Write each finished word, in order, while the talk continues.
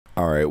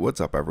Alright,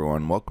 what's up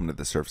everyone? Welcome to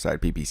the Surfside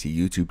PPC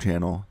YouTube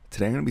channel.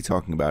 Today I'm going to be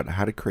talking about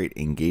how to create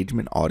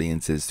engagement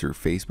audiences through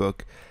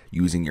Facebook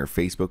using your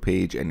Facebook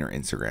page and your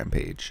Instagram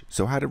page.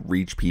 So how to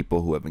reach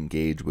people who have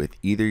engaged with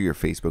either your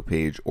Facebook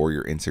page or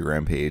your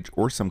Instagram page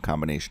or some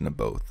combination of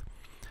both.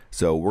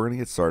 So we're going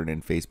to get started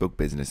in Facebook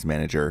Business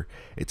Manager.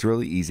 It's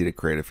really easy to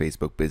create a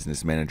Facebook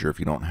Business Manager if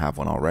you don't have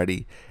one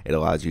already. It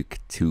allows you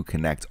to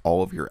connect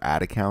all of your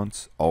ad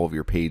accounts, all of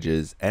your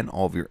pages, and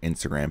all of your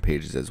Instagram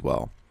pages as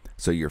well.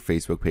 So your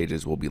Facebook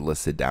pages will be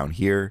listed down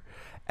here,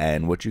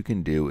 and what you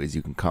can do is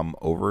you can come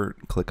over,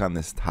 click on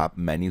this top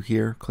menu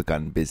here, click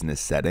on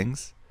Business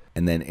Settings,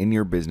 and then in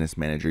your Business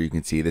Manager you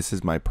can see this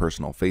is my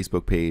personal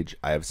Facebook page.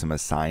 I have some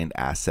assigned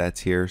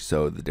assets here,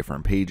 so the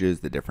different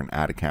pages, the different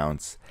ad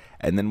accounts,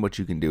 and then what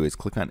you can do is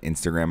click on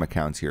Instagram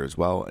accounts here as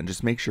well, and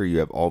just make sure you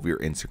have all of your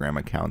Instagram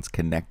accounts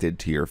connected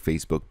to your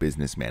Facebook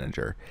Business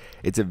Manager.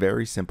 It's a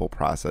very simple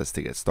process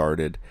to get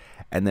started,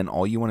 and then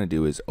all you want to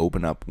do is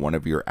open up one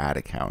of your ad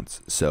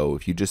accounts. So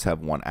if you just have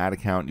one ad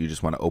account, you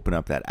just want to open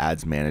up that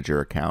Ads Manager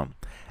account,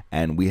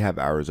 and we have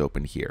ours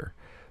open here.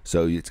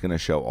 So it's going to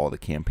show all the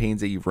campaigns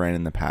that you've ran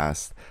in the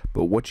past,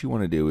 but what you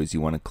want to do is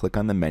you want to click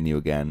on the menu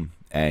again,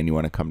 and you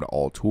want to come to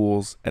All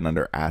Tools, and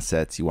under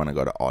Assets you want to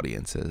go to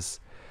Audiences.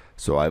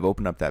 So I've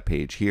opened up that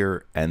page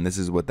here, and this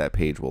is what that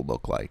page will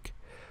look like.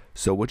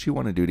 So what you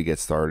want to do to get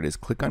started is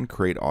click on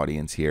Create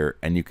Audience here,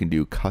 and you can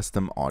do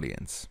Custom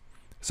Audience.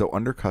 So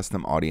under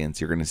Custom Audience,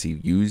 you're going to see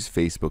Use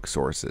Facebook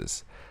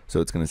Sources. So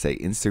it's going to say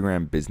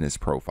Instagram Business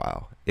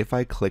Profile. If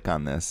I click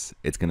on this,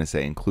 it's going to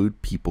say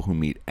include people who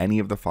meet any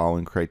of the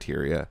following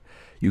criteria.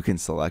 You can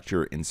select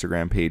your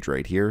Instagram page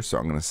right here. So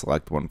I'm going to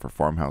select one for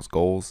Farmhouse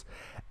Goals,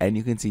 and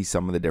you can see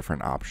some of the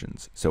different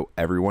options. So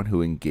everyone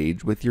who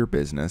engaged with your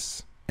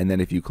business. And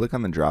then if you click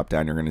on the drop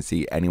down, you're going to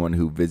see anyone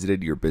who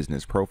visited your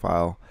business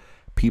profile,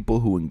 people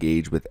who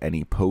engage with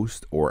any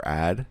post or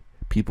ad,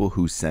 people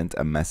who sent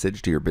a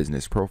message to your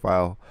business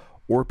profile,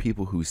 or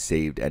people who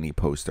saved any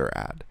post or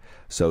ad.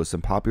 So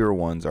some popular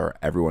ones are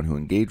everyone who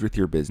engaged with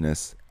your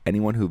business,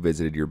 anyone who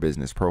visited your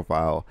business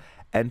profile,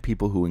 and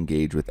people who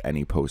engage with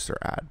any post or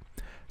ad.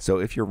 So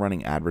if you're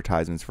running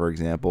advertisements, for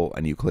example,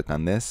 and you click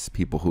on this,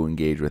 people who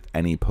engage with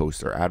any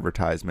post or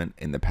advertisement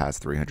in the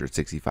past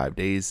 365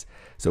 days.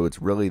 So it's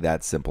really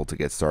that simple to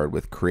get started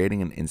with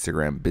creating an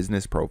Instagram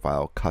business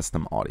profile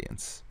custom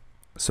audience.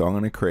 So I'm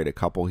going to create a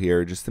couple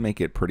here just to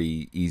make it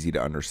pretty easy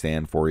to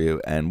understand for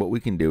you. And what we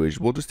can do is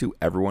we'll just do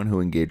everyone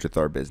who engaged with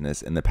our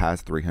business in the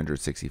past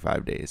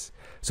 365 days.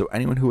 So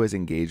anyone who has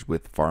engaged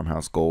with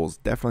Farmhouse Goals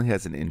definitely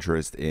has an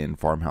interest in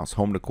farmhouse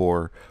home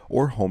decor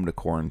or home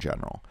decor in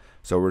general.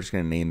 So we're just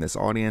going to name this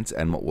audience,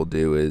 and what we'll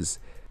do is,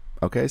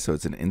 okay, so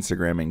it's an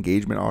Instagram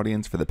engagement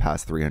audience for the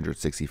past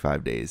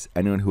 365 days.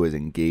 Anyone who has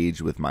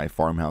engaged with my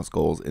Farmhouse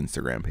Goals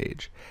Instagram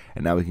page.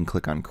 And now we can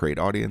click on Create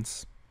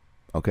Audience.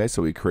 Okay,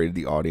 so we created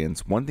the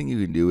audience. One thing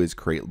you can do is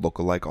create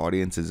lookalike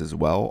audiences as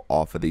well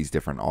off of these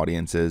different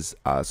audiences.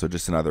 So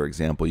just another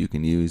example you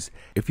can use.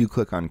 If you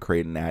click on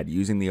create an ad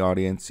using the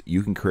audience,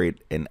 you can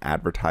create an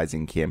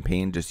advertising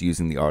campaign just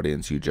using the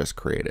audience you just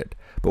created.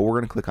 But we're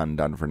going to click on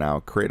done for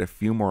now, create a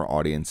few more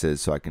audiences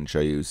so I can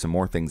show you some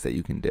more things that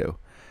you can do.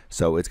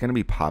 So it's going to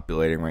be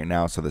populating right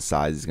now, so the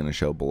size is going to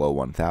show below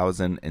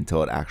 1000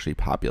 until it actually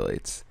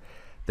populates.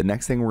 The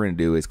next thing we're going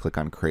to do is click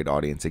on Create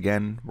Audience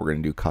again. We're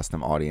going to do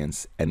Custom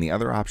Audience, and the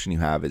other option you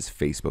have is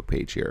Facebook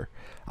page here.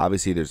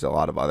 Obviously, there's a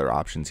lot of other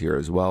options here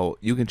as well.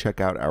 You can check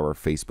out our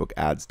Facebook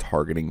ads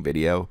targeting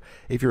video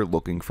if you're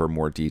looking for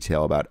more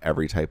detail about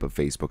every type of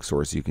Facebook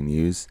source you can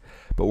use.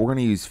 But we're going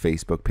to use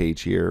Facebook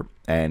page here,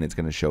 and it's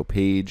going to show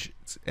page.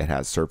 It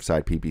has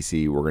Surfside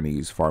PPC. We're going to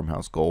use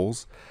Farmhouse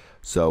Goals.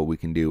 So we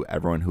can do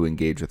everyone who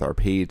engaged with our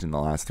page in the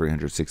last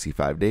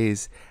 365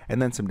 days,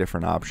 and then some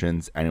different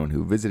options, anyone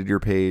who visited your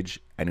page,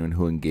 anyone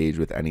who engaged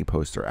with any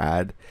post or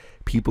ad,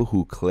 people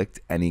who clicked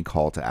any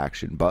call to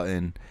action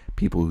button,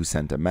 people who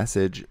sent a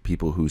message,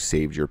 people who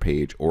saved your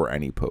page or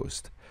any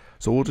post.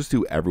 So we'll just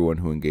do everyone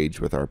who engaged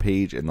with our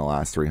page in the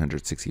last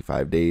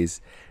 365 days,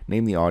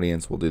 name the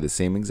audience, we'll do the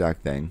same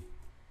exact thing,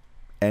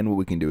 and what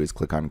we can do is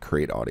click on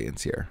Create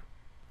Audience here.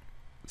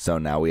 So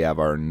now we have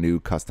our new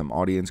custom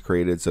audience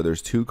created. So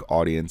there's two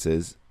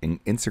audiences, in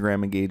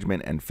Instagram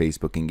engagement and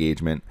Facebook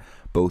engagement,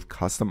 both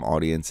custom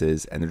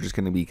audiences, and they're just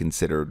going to be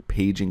considered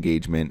page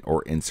engagement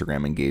or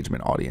Instagram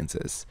engagement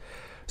audiences.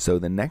 So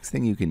the next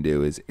thing you can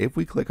do is if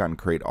we click on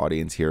Create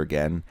Audience here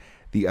again,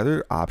 the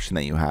other option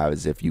that you have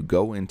is if you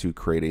go into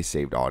Create a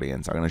Saved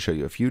Audience. I'm going to show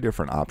you a few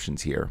different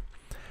options here.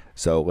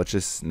 So let's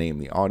just name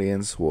the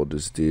audience. We'll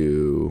just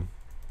do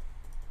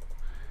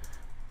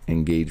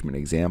engagement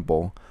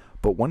example.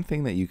 But one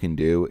thing that you can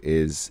do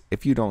is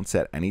if you don't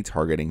set any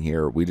targeting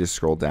here, we just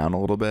scroll down a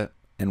little bit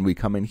and we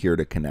come in here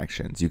to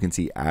connections. You can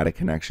see add a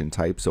connection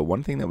type. So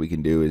one thing that we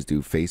can do is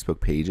do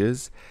Facebook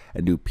pages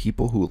and do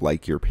people who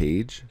like your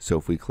page. So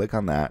if we click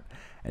on that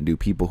and do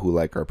people who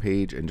like our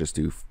page and just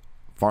do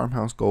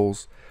Farmhouse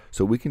Goals,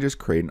 so we can just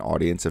create an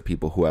audience of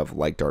people who have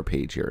liked our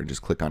page here and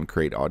just click on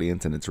Create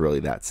Audience, and it's really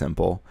that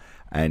simple.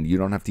 And you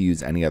don't have to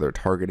use any other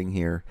targeting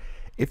here.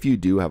 If you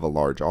do have a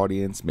large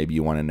audience, maybe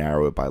you want to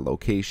narrow it by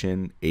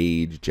location,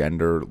 age,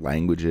 gender,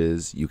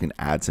 languages, you can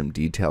add some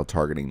detailed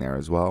targeting there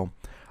as well.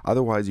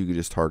 Otherwise, you could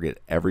just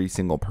target every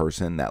single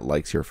person that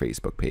likes your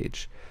Facebook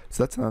page.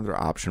 So that's another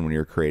option when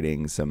you're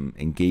creating some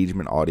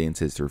engagement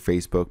audiences through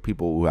Facebook,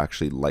 people who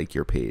actually like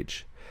your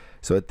page.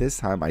 So at this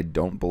time, I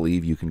don't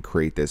believe you can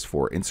create this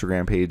for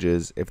Instagram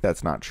pages. If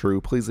that's not true,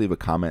 please leave a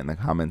comment in the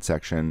comment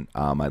section.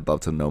 I'd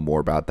love to know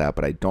more about that,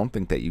 but I don't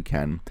think that you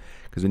can,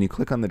 because when you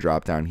click on the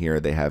drop down here,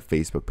 they have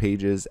Facebook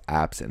pages,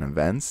 apps, and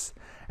events,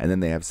 and then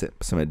they have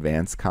some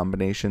advanced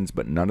combinations,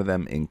 but none of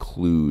them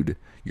include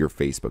your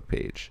Facebook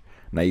page.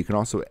 Now you can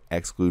also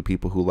exclude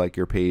people who like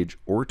your page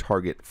or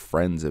target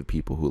friends of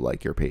people who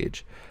like your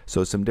page.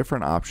 So some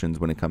different options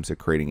when it comes to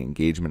creating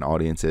engagement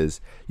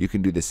audiences. You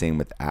can do the same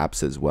with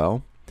apps as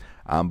well.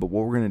 But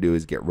what we're going to do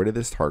is get rid of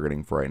this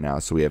targeting for right now.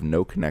 So we have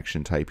no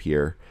connection type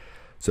here.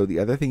 So the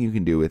other thing you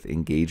can do with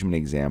engagement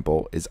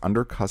example is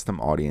under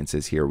custom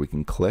audiences here, we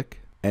can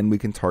click and we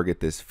can target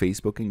this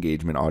Facebook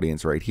engagement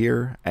audience right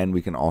here. And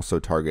we can also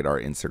target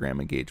our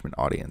Instagram engagement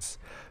audience.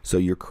 So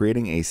you're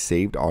creating a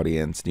saved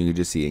audience. And you can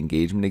just see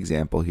engagement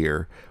example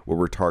here where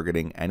we're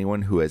targeting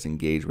anyone who has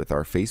engaged with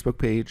our Facebook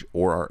page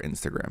or our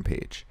Instagram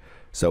page.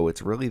 So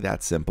it's really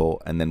that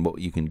simple. And then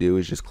what you can do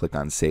is just click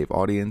on save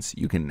audience.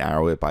 You can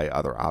narrow it by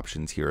other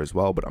options here as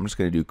well, but I'm just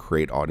going to do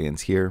create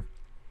audience here.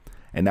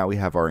 And now we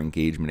have our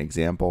engagement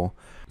example.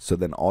 So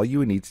then all you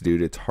would need to do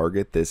to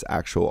target this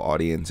actual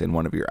audience in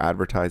one of your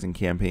advertising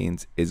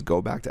campaigns is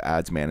go back to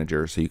Ads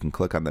Manager. So you can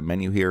click on the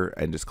menu here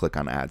and just click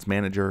on Ads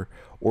Manager,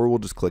 or we'll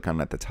just click on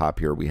at the top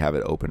here. We have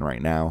it open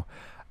right now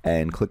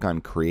and click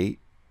on create.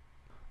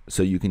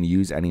 So you can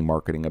use any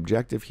marketing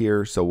objective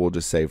here. So we'll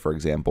just say, for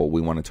example,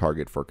 we want to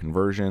target for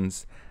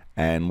conversions,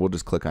 and we'll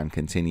just click on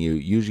continue.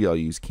 Usually I'll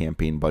use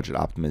campaign budget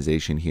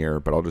optimization here,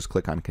 but I'll just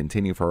click on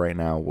continue for right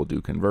now. We'll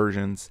do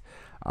conversions.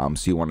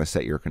 So you want to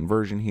set your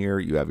conversion here.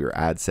 You have your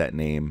ad set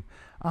name.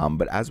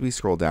 But as we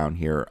scroll down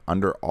here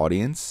under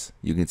audience,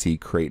 you can see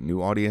create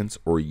new audience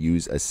or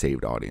use a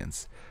saved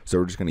audience. So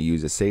we're just going to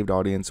use a saved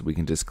audience. We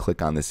can just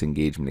click on this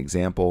engagement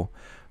example.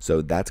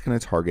 So that's going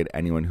to target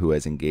anyone who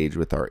has engaged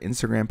with our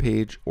Instagram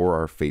page or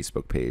our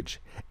Facebook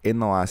page in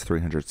the last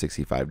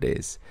 365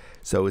 days.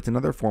 So it's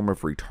another form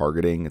of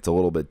retargeting. It's a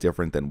little bit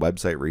different than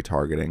website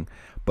retargeting,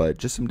 but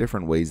just some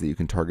different ways that you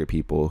can target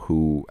people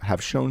who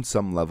have shown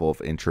some level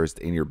of interest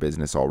in your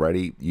business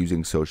already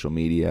using social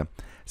media,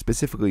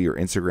 specifically your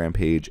Instagram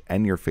page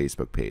and your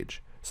Facebook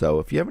page. So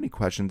if you have any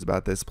questions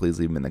about this, please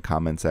leave them in the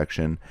comment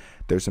section.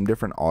 There's some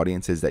different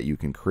audiences that you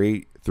can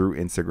create through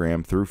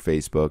Instagram, through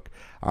Facebook.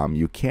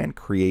 You can't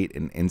create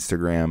an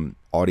Instagram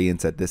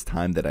audience at this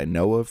time that I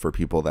know of for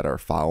people that are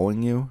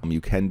following you. You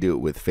can do it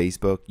with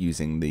Facebook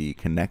using the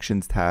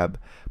connections tab,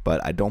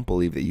 but I don't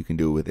believe that you can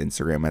do it with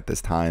Instagram at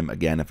this time.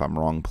 Again, if I'm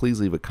wrong,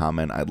 please leave a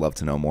comment. I'd love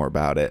to know more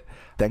about it.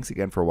 Thanks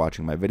again for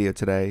watching my video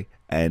today,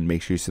 and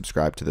make sure you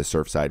subscribe to the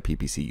Surfside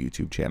PPC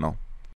YouTube channel.